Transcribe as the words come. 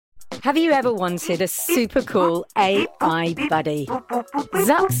Have you ever wanted a super cool AI buddy?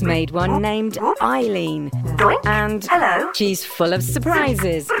 Zuck's made one named Eileen. And she's full of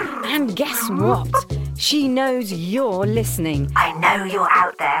surprises. And guess what? She knows you're listening. I know you're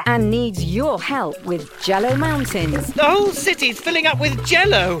out there. And needs your help with Jello Mountains. The whole city's filling up with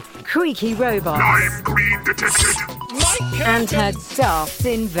Jello. Creaky robots. Lime green detected. And her daft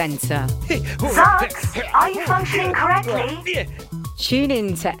inventor. Zucks, are you functioning correctly? Tune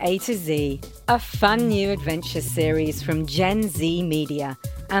in to A to Z, a fun new adventure series from Gen Z Media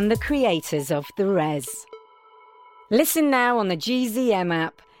and the creators of The Res. Listen now on the GZM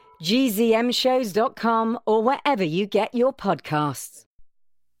app, gzmshows.com, or wherever you get your podcasts.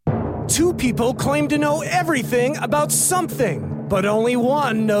 Two people claim to know everything about something, but only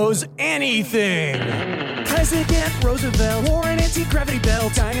one knows anything. President Roosevelt wore an anti-gravity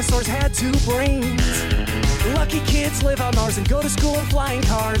belt. Dinosaurs had two brains. Lucky kids live on Mars and go to school in flying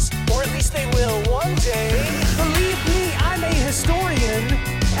cars. Or at least they will one day. Believe me, I'm a historian.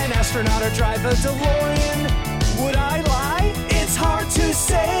 An astronaut or drive a DeLorean. Would I lie? It's hard to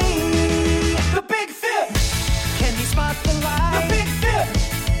say. The Big Fib! Can you spot the lie? The Big Fib!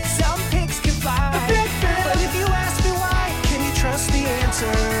 Some pigs can fly. The Big Fib! But if you ask me why, can you trust the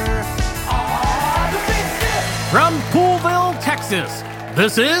answer? The Big Fib! From Poolville, Texas,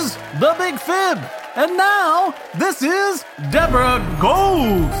 this is The Big Fib. And now, this is Deborah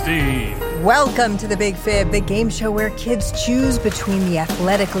Goldstein. Welcome to The Big Fib, the game show where kids choose between the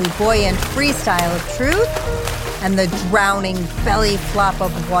athletically buoyant freestyle of truth and the drowning belly flop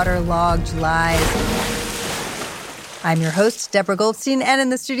of waterlogged lies. I'm your host, Deborah Goldstein, and in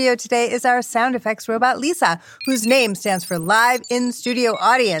the studio today is our sound effects robot, Lisa, whose name stands for Live in Studio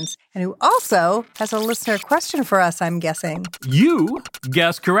Audience, and who also has a listener question for us, I'm guessing. You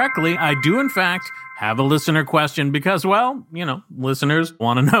guessed correctly. I do, in fact, have a listener question because, well, you know, listeners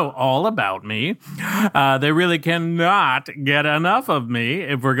want to know all about me. They really cannot get enough of me,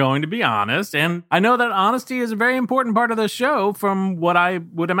 if we're going to be honest. And I know that honesty is a very important part of the show. From what I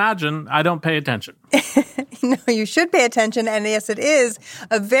would imagine, I don't pay attention. No, you should pay attention. And yes, it is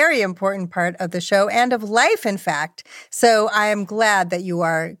a very important part of the show and of life, in fact. So I am glad that you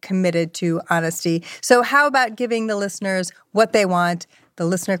are committed to honesty. So how about giving the listeners what they want? The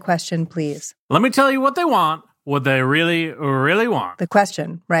listener question, please. Let me tell you what they want, what they really, really want. The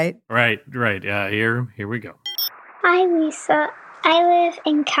question, right? Right. Here we go. Hi, Lisa. I live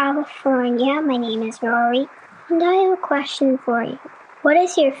in California. My name is Rory, and I have a question for you. What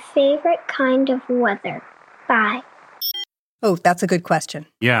is your favorite kind of weather? Bye. Oh, that's a good question.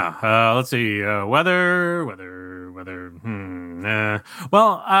 Yeah, let's see. Weather.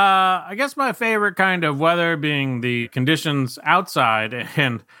 Well, I guess my favorite kind of weather being the conditions outside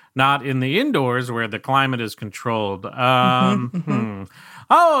and not in the indoors where the climate is controlled.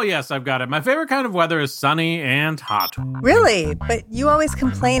 Oh, yes, I've got it. My favorite kind of weather is sunny and hot. Really? But you always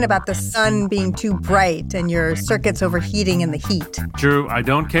complain about the sun being too bright and your circuits overheating in the heat. True, I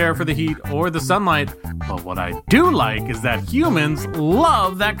don't care for the heat or the sunlight, but what I do like is that humans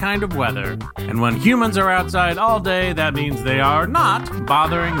love that kind of weather. And when humans are outside all day, that means they are not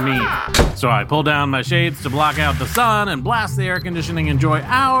bothering me. So I pull down my shades to block out the sun and blast the air conditioning, enjoy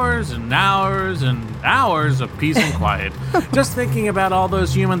hours and hours and hours of peace and quiet. Just thinking about all those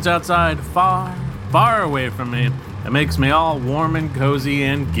humans outside far, far away from me, it makes me all warm and cozy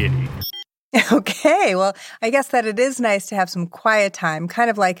and giddy. Okay, well, I guess that it is nice to have some quiet time, kind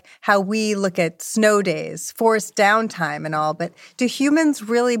of like how we look at snow days, forced downtime and all. But do humans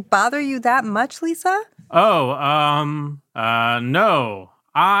really bother you that much, Lisa? No.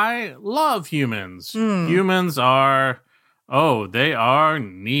 I love humans. Humans are... Oh, they are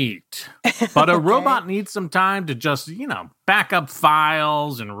neat. But a robot needs some time to just, back up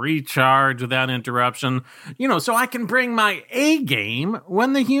files and recharge without interruption, so I can bring my A game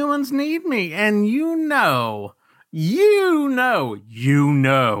when the humans need me. And you know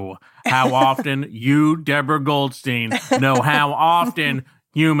how often you, Deborah Goldstein, know how often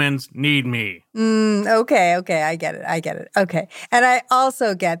humans need me. Okay, I get it. Okay. And I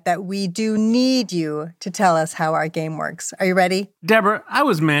also get that we do need you to tell us how our game works. Are you ready? Deborah, I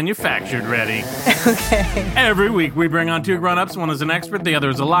was manufactured ready. Okay. Every week we bring on two grown-ups. One is an expert, the other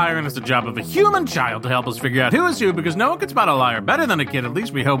is a liar, and it's the job of a human child to help us figure out who is who, because no one can spot a liar better than a kid. At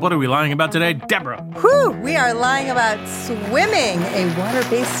least we hope. What are we lying about today, Deborah? We are lying about swimming, a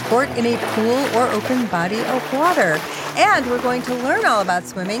water-based sport in a pool or open body of water. And we're going to learn all about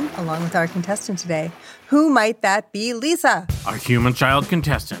swimming along with our contestant today. Who might that be, Lisa? Our human child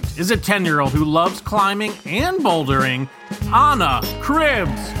contestant is a 10-year-old who loves climbing and bouldering, Anna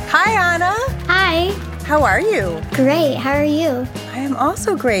Cribbs. Hi, Anna. Hi. How are you? Great, how are you? I am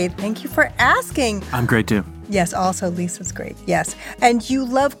also great. Thank you for asking. I'm great too. Yes, also Lisa's great. Yes. And you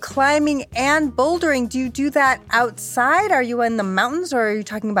love climbing and bouldering. Do you do that outside? Are you in the mountains or are you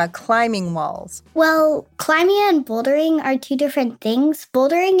talking about climbing walls? Well, climbing and bouldering are two different things.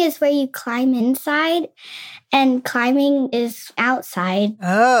 Bouldering is where you climb inside, and climbing is outside.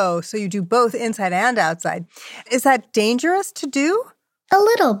 Oh, so you do both inside and outside. Is that dangerous to do? A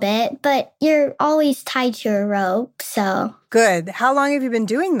little bit, but you're always tied to a rope, so. Good. How long have you been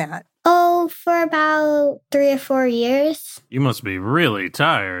doing that? Oh, for about 3 or 4 years. You must be really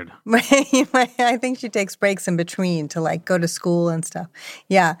tired. I think she takes breaks in between to like go to school and stuff.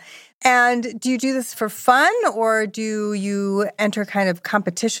 Yeah. And do you do this for fun or do you enter kind of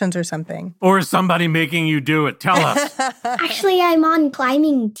competitions or something? Or is somebody making you do it? Tell us. Actually, I'm on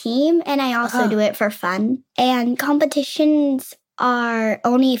climbing team and I also do it for fun. And competitions are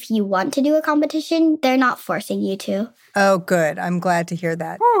only if you want to do a competition. They're not forcing you to. Oh, good. I'm glad to hear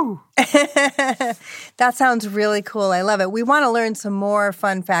that. That sounds really cool. I love it. We want to learn some more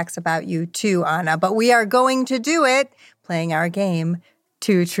fun facts about you too, Anna, but we are going to do it playing our game,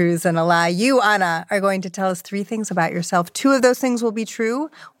 2 Truths and a Lie. You, Anna, are going to tell us 3 things about yourself. 2 of those things will be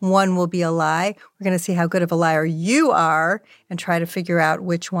true. 1 will be a lie. We're going to see how good of a liar you are and try to figure out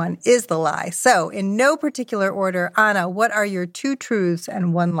which one is the lie. So, in no particular order, Anna, what are your 2 truths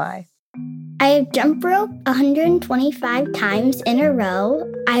and 1 lie? I have jump rope 125 times in a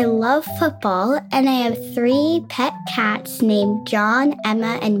row. I love football, and I have 3 pet cats named John,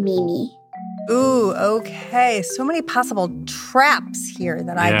 Emma, and Mimi. Ooh, okay. So many possible traps here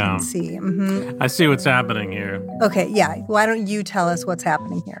that I can see. Mm-hmm. I see what's happening here. Okay, yeah. Why don't you tell us what's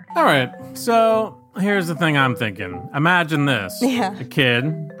happening here? All right. So here's the thing I'm thinking. Imagine this. Yeah. A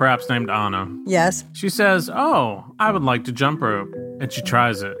kid, perhaps named Anna. Yes. She says, oh, I would like to jump rope. And she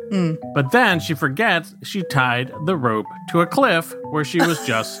tries it. But then she forgets she tied the rope to a cliff where she was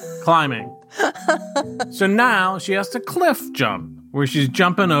just climbing. So now she has to cliff jump, where she's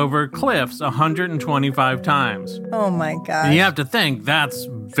jumping over cliffs 125 times. Oh my gosh. And you have to think that's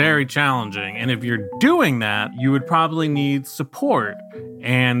very challenging. And if you're doing that, you would probably need support.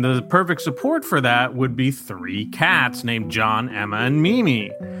 And the perfect support for that would be 3 cats named John, Emma, and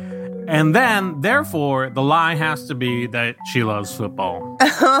Mimi. And then, therefore, the lie has to be that she loves football.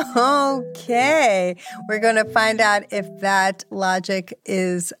 Okay. We're going to find out if that logic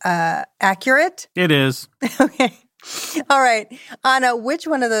is accurate. It is. Okay. All right. Anna, which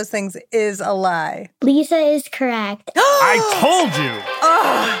one of those things is a lie? Lisa is correct. I told you.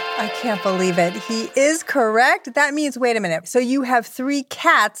 Oh, I can't believe it. He is correct. That means, wait a minute. So you have 3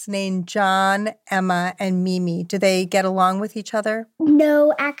 cats named John, Emma, and Mimi. Do they get along with each other?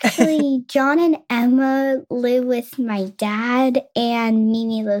 No, actually, John and Emma live with my dad, and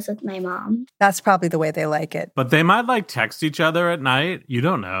Mimi lives with my mom. That's probably the way they like it. But they might text each other at night. You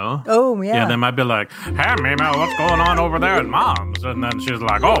don't know. Oh, yeah. Yeah, they might be like, hey, Mimi, what's going on over there at Mom's? And then she's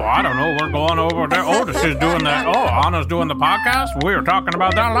like, oh, I don't know. We're going over there. Oh, she's doing that. Oh, Anna's doing the podcast. We were talking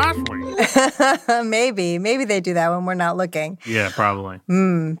about that last week. Maybe they do that when we're not looking. Yeah, probably.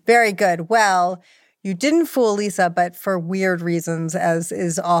 Very good. Well, you didn't fool Lisa, but for weird reasons, as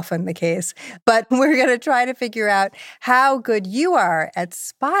is often the case. But we're going to try to figure out how good you are at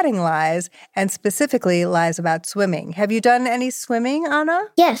spotting lies, and specifically lies about swimming. Have you done any swimming, Anna?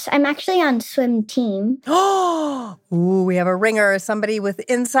 Yes, I'm actually on swim team. Oh, we have a ringer, somebody with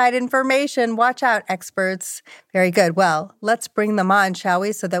inside information. Watch out, experts. Very good. Well, let's bring them on, shall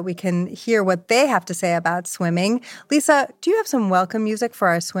we, so that we can hear what they have to say about swimming. Lisa, do you have some welcome music for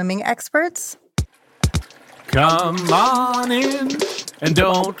our swimming experts? Come on in and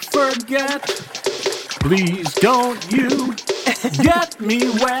don't forget, please don't you get me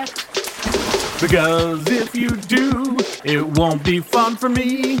wet. Because if you do, it won't be fun for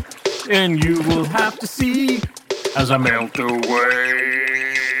me, and you will have to see as I melt away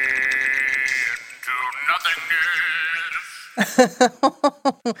into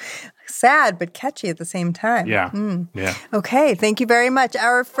nothingness. Sad, but catchy at the same time. Yeah. Yeah. Okay, thank you very much.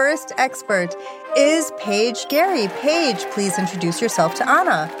 Our first expert is Paige Gary. Paige, please introduce yourself to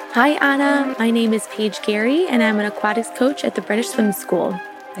Anna. Hi, Anna. My name is Paige Gary, and I'm an aquatics coach at the British Swim School.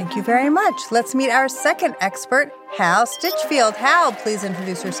 Thank you very much. Let's meet our second expert, Hal Stitchfield. Hal, please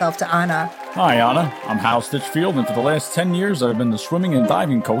introduce yourself to Anna. Hi, Anna. I'm Hal Stitchfield, and for the last 10 years, I've been the swimming and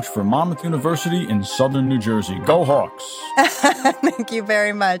diving coach for Monmouth University in southern New Jersey. Go Hawks! Thank you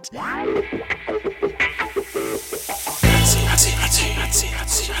very much.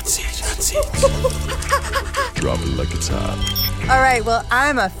 Drop it like it's hot. All right, well,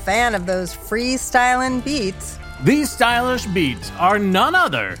 I'm a fan of those freestyling beats. These stylish beats are none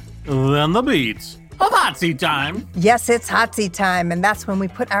other than the beats of Hot Seat Time. Yes, it's Hot Seat time, and that's when we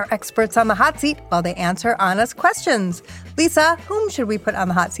put our experts on the hot seat while they answer honest questions. Lisa, whom should we put on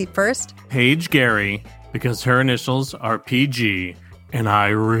the hot seat first? Paige Gary, because her initials are PG, and I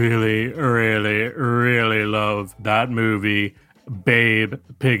really, really, really love that movie, Babe,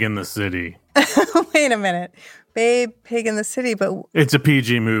 Pig in the City. Wait a minute. Babe, Pig in the City, but... It's a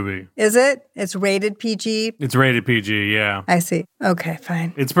PG movie. Is it? It's rated PG? It's rated PG, yeah. I see. Okay,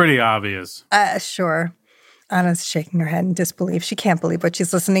 fine. It's pretty obvious. Sure. Anna's shaking her head in disbelief. She can't believe what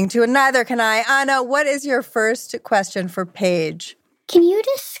she's listening to, and neither can I. Anna, what is your first question for Paige? Can you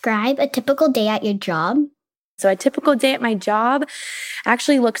describe a typical day at your job? So a typical day at my job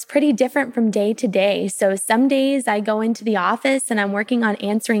actually looks pretty different from day to day. So some days I go into the office and I'm working on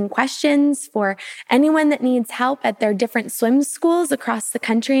answering questions for anyone that needs help at their different swim schools across the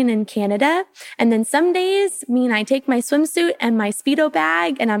country and in Canada. And then some days mean I take my swimsuit and my Speedo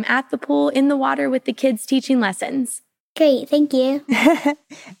bag and I'm at the pool in the water with the kids teaching lessons. Great, thank you.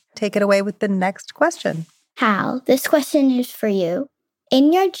 Take it away with the next question. Hal, this question is for you.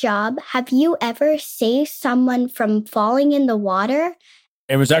 In your job, have you ever saved someone from falling in the water?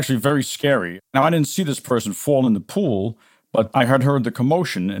 It was actually very scary. Now, I didn't see this person fall in the pool, but I had heard the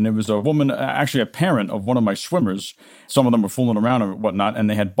commotion, and it was a woman, actually a parent of one of my swimmers. Some of them were fooling around and whatnot, and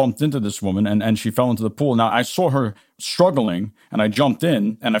they had bumped into this woman, and she fell into the pool. Now, I saw her struggling, and I jumped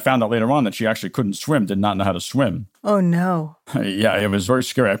in, and I found out later on that she actually couldn't swim, did not know how to swim. Oh, no. Yeah, it was very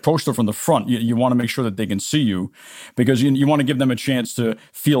scary. I approached her from the front. You want to make sure that they can see you because you want to give them a chance to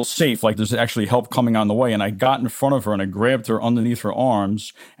feel safe, like there's actually help coming on the way. And I got in front of her and I grabbed her underneath her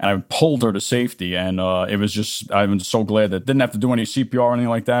arms and I pulled her to safety. And I'm so glad that didn't have to do any CPR or anything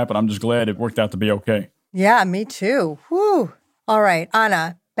like that, but I'm just glad it worked out to be okay. Yeah, me too. Whew. All right,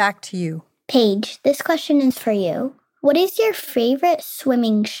 Anna, back to you. Paige, this question is for you. What is your favorite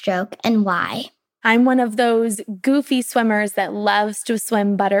swimming stroke and why? I'm one of those goofy swimmers that loves to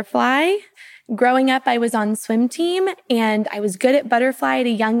swim butterfly. Growing up, I was on swim team and I was good at butterfly at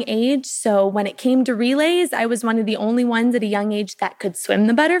a young age. So when it came to relays, I was one of the only ones at a young age that could swim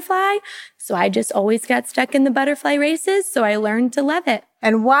the butterfly. So I just always got stuck in the butterfly races. So I learned to love it.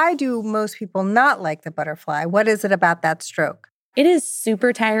 And why do most people not like the butterfly? What is it about that stroke? It is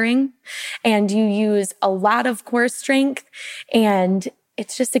super tiring and you use a lot of core strength and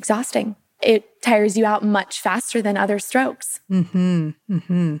it's just exhausting. It tires you out much faster than other strokes.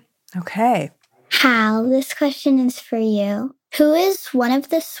 Okay. Hal, this question is for you. Who is one of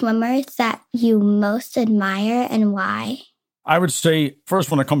the swimmers that you most admire and why? I would say,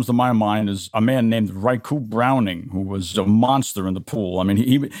 first one that comes to my mind is a man named Raikou Browning, who was a monster in the pool. I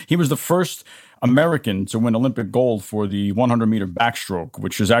mean, he was the first American to win Olympic gold for the 100-meter backstroke,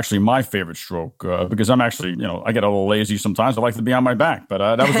 which is actually my favorite stroke because I'm actually, I get a little lazy sometimes. I like to be on my back,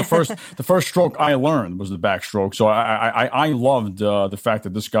 but that was the first stroke I learned was the backstroke. So I loved the fact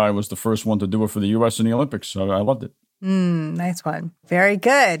that this guy was the first one to do it for the U.S. in the Olympics. So I loved it. Nice one. Very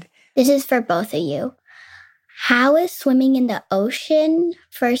good. This is for both of you. How is swimming in the ocean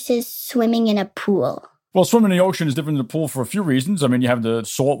versus swimming in a pool? Well, swimming in the ocean is different than the pool for a few reasons. I mean, you have the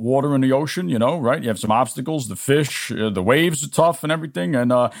salt water in the ocean, right? You have some obstacles, the fish, the waves are tough and everything.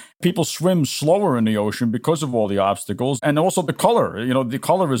 And people swim slower in the ocean because of all the obstacles. And also the color, the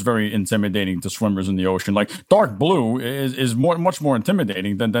color is very intimidating to swimmers in the ocean. Like dark blue is much more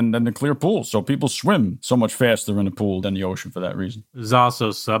intimidating than the clear pool. So people swim so much faster in the pool than the ocean for that reason. There's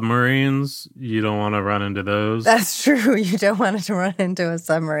also submarines. You don't want to run into those. That's true. You don't want to run into a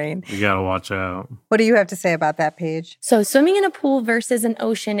submarine. You got to watch out. What do you have to say about that, Paige? So swimming in a pool versus an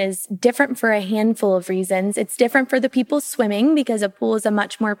ocean is different for a handful of reasons. It's different for the people swimming because a pool is a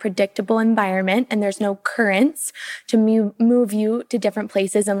much more predictable environment and there's no currents to move you to different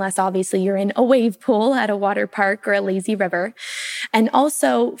places unless obviously you're in a wave pool at a water park or a lazy river. And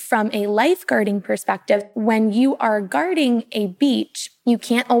also from a lifeguarding perspective, when you are guarding a beach, you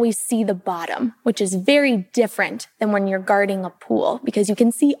can't always see the bottom, which is very different than when you're guarding a pool because you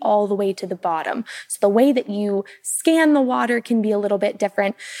can see all the way to the bottom. So the way that you scan the water can be a little bit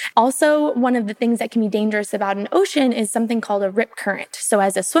different. Also, one of the things that can be dangerous about an ocean is something called a rip current. So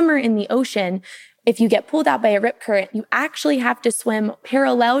as a swimmer in the ocean, if you get pulled out by a rip current, you actually have to swim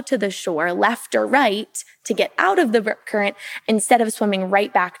parallel to the shore, left or right, to get out of the rip current instead of swimming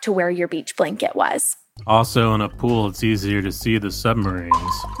right back to where your beach blanket was. Also, in a pool, it's easier to see the submarines.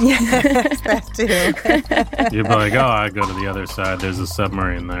 Yes, that too. You'd be like, oh, I go to the other side. There's a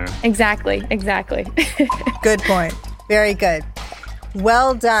submarine there. Exactly. Good point. Very good.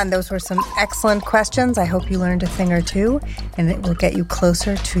 Well done. Those were some excellent questions. I hope you learned a thing or two, and it will get you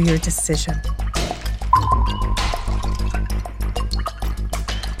closer to your decision.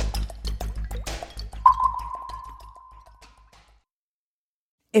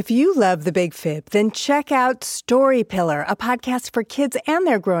 If you love The Big Fib, then check out Story Pillar, a podcast for kids and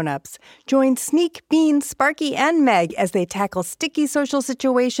their grown-ups. Join Sneak, Bean, Sparky, and Meg as they tackle sticky social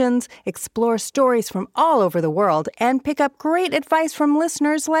situations, explore stories from all over the world, and pick up great advice from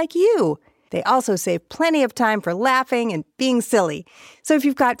listeners like you. They also save plenty of time for laughing and being silly. So if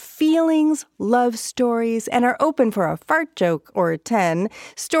you've got feelings, love stories, and are open for a fart joke or 10,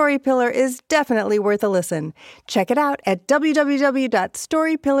 Story Pillar is definitely worth a listen. Check it out at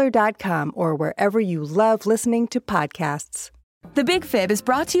www.storypillar.com or wherever you love listening to podcasts. The Big Fib is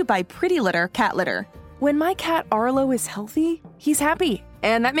brought to you by Pretty Litter Cat Litter. When my cat Arlo is healthy, he's happy,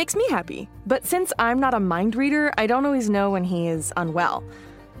 and that makes me happy. But since I'm not a mind reader, I don't always know when he is unwell.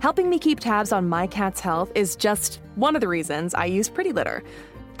 Helping me keep tabs on my cat's health is just one of the reasons I use Pretty Litter.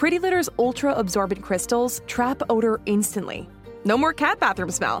 Pretty Litter's ultra-absorbent crystals trap odor instantly. No more cat bathroom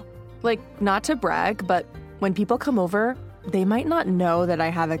smell. Like, not to brag, but when people come over, they might not know that I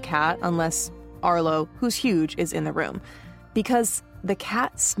have a cat unless Arlo, who's huge, is in the room. Because the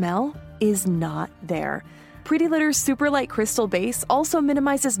cat smell is not there. Pretty Litter's super light crystal base also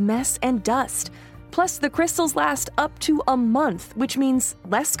minimizes mess and dust. Plus, the crystals last up to a month, which means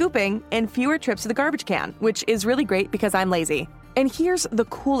less scooping and fewer trips to the garbage can, which is really great because I'm lazy. And here's the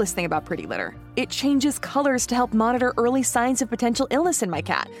coolest thing about Pretty Litter. It changes colors to help monitor early signs of potential illness in my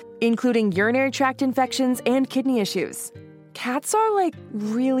cat, including urinary tract infections and kidney issues. Cats are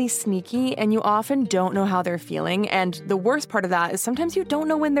really sneaky, and you often don't know how they're feeling, and the worst part of that is sometimes you don't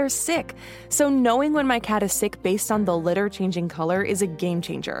know when they're sick. So knowing when my cat is sick based on the litter changing color is a game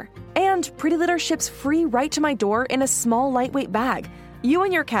changer. And Pretty Litter ships free right to my door in a small, lightweight bag. You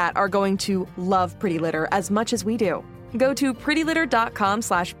and your cat are going to love Pretty Litter as much as we do. Go to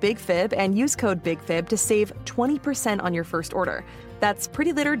prettylitter.com/bigfib and use code BIGFIB to save 20% on your first order. That's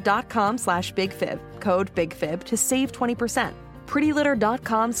prettylitter.com/bigfib, code BIGFIB to save 20%.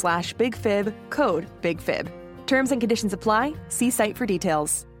 prettylitter.com/bigfib, code BIGFIB. Terms and conditions apply. See site for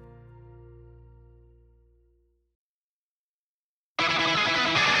details.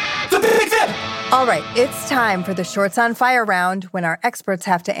 The Big Fib! All right, it's time for the Shorts on Fire round when our experts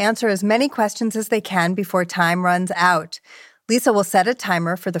have to answer as many questions as they can before time runs out. Lisa will set a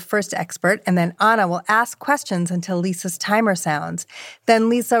timer for the first expert, and then Anna will ask questions until Lisa's timer sounds. Then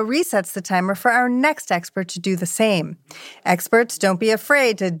Lisa resets the timer for our next expert to do the same. Experts, don't be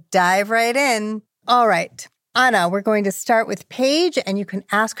afraid to dive right in. All right, Anna, we're going to start with Paige, and you can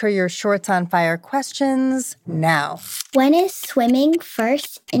ask her your Shorts on Fire questions now. When is swimming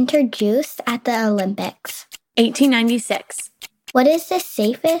first introduced at the Olympics? 1896. What is the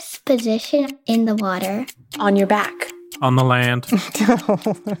safest position in the water? On your back. On the land.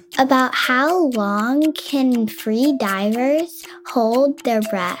 About how long can free divers hold their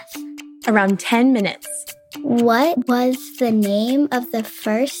breath? Around 10 minutes. What was the name of the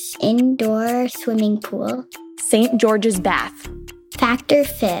first indoor swimming pool? St. George's Bath. Fact or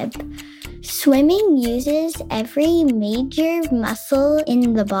fib? Swimming uses every major muscle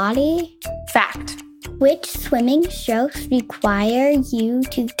in the body? Fact. Which swimming strokes require you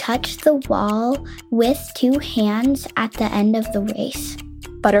to touch the wall with 2 hands at the end of the race?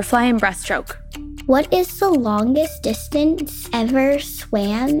 Butterfly and breaststroke. What is the longest distance ever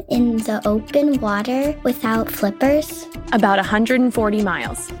swam in the open water without flippers? About 140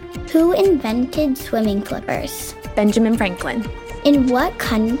 miles. Who invented swimming flippers? Benjamin Franklin. In what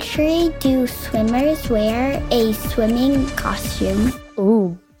country do swimmers wear a swimming costume?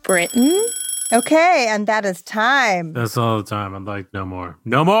 Ooh, Britain? Okay, and that is time. That's all the time. I'm like, no more.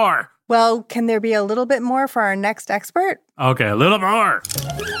 No more! Well, can there be a little bit more for our next expert? Okay, a little more.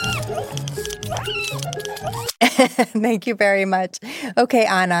 Thank you very much. Okay,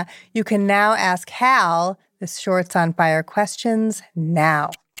 Anna, you can now ask Hal the Shorts on Fire questions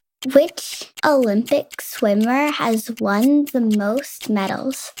now. Which Olympic swimmer has won the most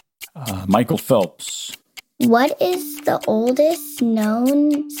medals? Michael Phelps. What is the oldest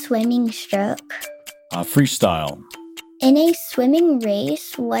known swimming stroke? Freestyle. In a swimming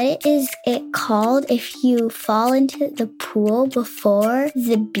race, what is it called if you fall into the pool before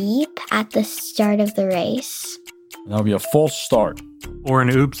the beep at the start of the race? That'll be a false start. Or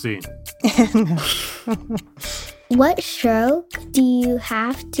an oopsie. What stroke do you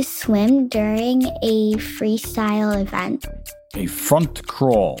have to swim during a freestyle event? A front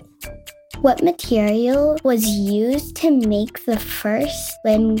crawl. What material was used to make the first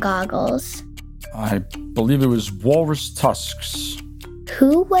swim goggles? I believe it was walrus tusks.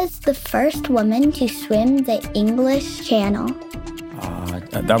 Who was the first woman to swim the English Channel?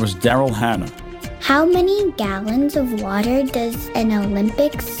 That was Daryl Hannah. How many gallons of water does an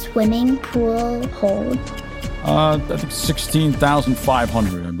Olympic swimming pool hold? I think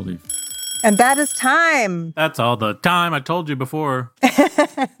 16,500, I believe. And that is time. That's all the time. I told you before.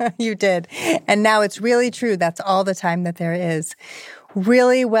 You did. And now it's really true. That's all the time that there is.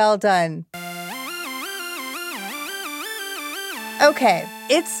 Really well done. Okay,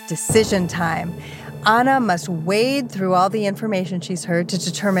 it's decision time. Anna must wade through all the information she's heard to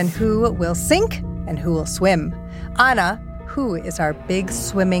determine who will sink and who will swim. Anna, who is our big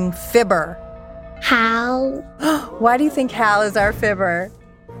swimming fibber? Hal. Why do you think Hal is our fibber?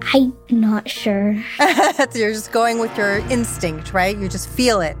 I'm not sure. You're just going with your instinct, right? You just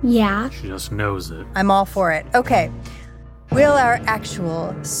feel it. Yeah. She just knows it. I'm all for it. Okay. Will our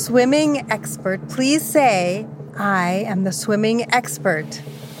actual swimming expert please say, I am the swimming expert?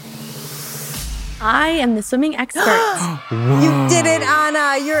 I am the swimming expert. You did it,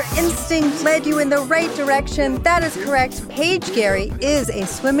 Anna. Your instinct led you in the right direction. That is correct. Paige Gary is a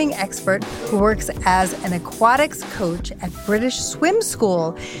swimming expert who works as an aquatics coach at British Swim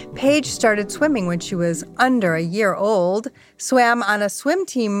School. Paige started swimming when she was under a year old, swam on a swim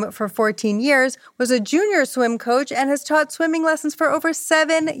team for 14 years, was a junior swim coach, and has taught swimming lessons for over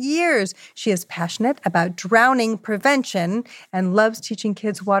 7 years. She is passionate about drowning prevention and loves teaching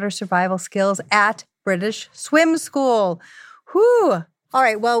kids water survival skills at British Swim School. Whew. All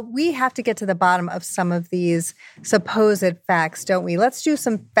right, well, we have to get to the bottom of some of these supposed facts, don't we? Let's do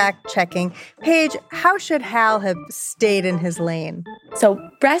some fact-checking. Paige, how should Hal have stayed in his lane? So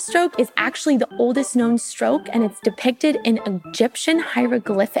breaststroke is actually the oldest known stroke, and it's depicted in Egyptian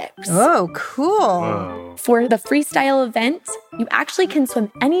hieroglyphics. Oh, cool. Whoa. For the freestyle event, you actually can swim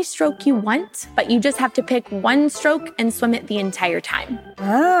any stroke you want, but you just have to pick one stroke and swim it the entire time.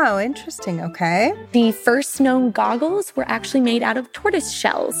 Oh, interesting. Okay. The first known goggles were actually made out of tortoise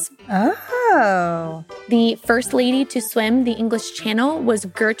shells. Oh. The first lady to swim the English Channel was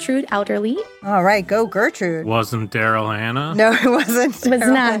Gertrude Elderly. All right, go Gertrude. Wasn't Daryl Hannah? No, it wasn't. It was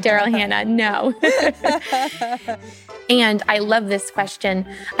not Daryl Hannah, no. And I love this question.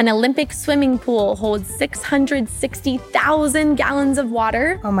 An Olympic swimming pool holds 660,000 gallons of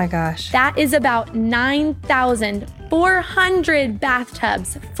water. Oh my gosh. That is about 9,400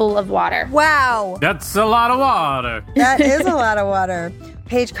 bathtubs full of water. Wow. That's a lot of water. That is a lot of water.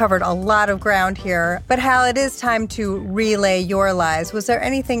 Paige covered a lot of ground here. But Hal, it is time to relay your lies. Was there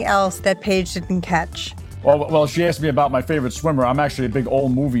anything else that Paige didn't catch? Well, she asked me about my favorite swimmer. I'm actually a big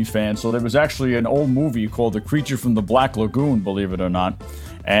old movie fan, so there was actually an old movie called The Creature from the Black Lagoon, believe it or not.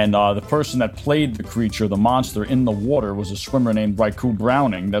 And the person that played the creature, the monster in the water, was a swimmer named Raikou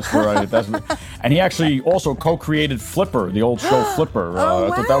Browning. And he actually also co-created Flipper, the old show Flipper. Wow. I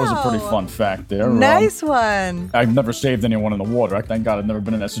thought that was a pretty fun fact there. Nice one. I've never saved anyone in the water. Thank God I've never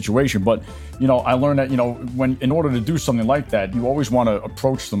been in that situation. But, I learned that, in order to do something like that, you always want to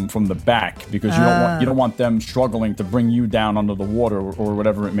approach them from the back because you don't want them struggling to bring you down under the water or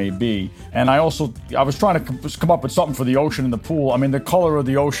whatever it may be. And I was trying to come up with something for the ocean and the pool. I mean, the color of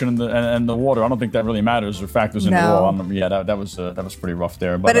the ocean and the water, I don't think that really matters or factors into all. That was pretty rough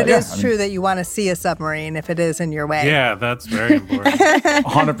there. But it is true that you want to see a submarine if it is in your way. Yeah, that's very important.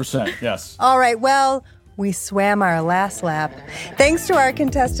 100%, yes. All right, well, we swam our last lap. Thanks to our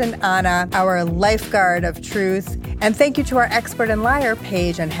contestant, Anna, our lifeguard of truth. And thank you to our expert and liar,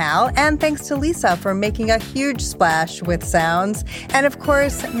 Paige and Hal. And thanks to Lisa for making a huge splash with sounds. And of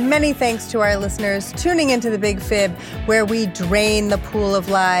course, many thanks to our listeners tuning into The Big Fib, where we drain the pool of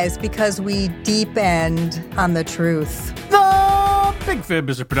lies because we deep end on the truth. The Big Fib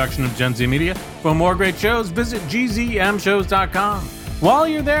is a production of Gen Z Media. For more great shows, visit gzmshows.com. While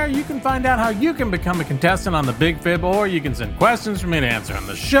you're there, you can find out how you can become a contestant on The Big Fib, or you can send questions for me to answer on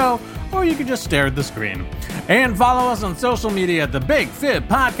the show, or you can just stare at the screen. And follow us on social media at The Big Fib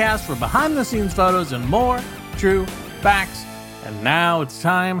Podcast for behind-the-scenes photos and more true facts. And now it's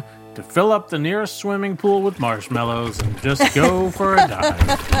time to fill up the nearest swimming pool with marshmallows and just go for a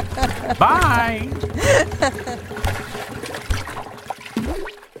dive. Bye!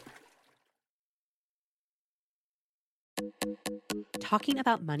 Talking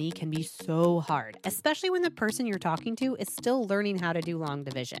about money can be so hard, especially when the person you're talking to is still learning how to do long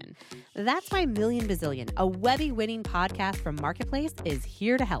division. That's why Million Bazillion, a Webby-winning podcast from Marketplace, is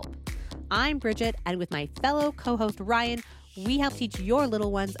here to help. I'm Bridget, and with my fellow co-host Ryan, we help teach your little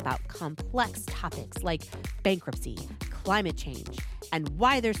ones about complex topics like bankruptcy, climate change, and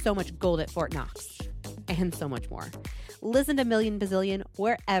why there's so much gold at Fort Knox, and so much more. Listen to Million Bazillion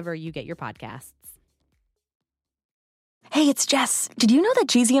wherever you get your podcasts. Hey, it's Jess. Did you know that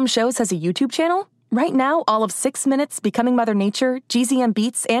GZM Shows has a YouTube channel? Right now, all of 6 Minutes, Becoming Mother Nature, GZM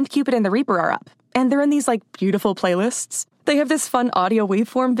Beats, and Cupid and the Reaper are up. And they're in these, beautiful playlists. They have this fun audio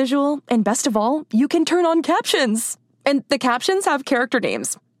waveform visual, and best of all, you can turn on captions. And the captions have character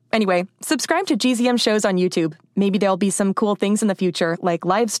names. Anyway, subscribe to GZM shows on YouTube. Maybe there'll be some cool things in the future, like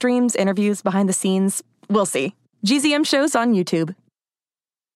live streams, interviews, behind the scenes. We'll see. GZM shows on YouTube.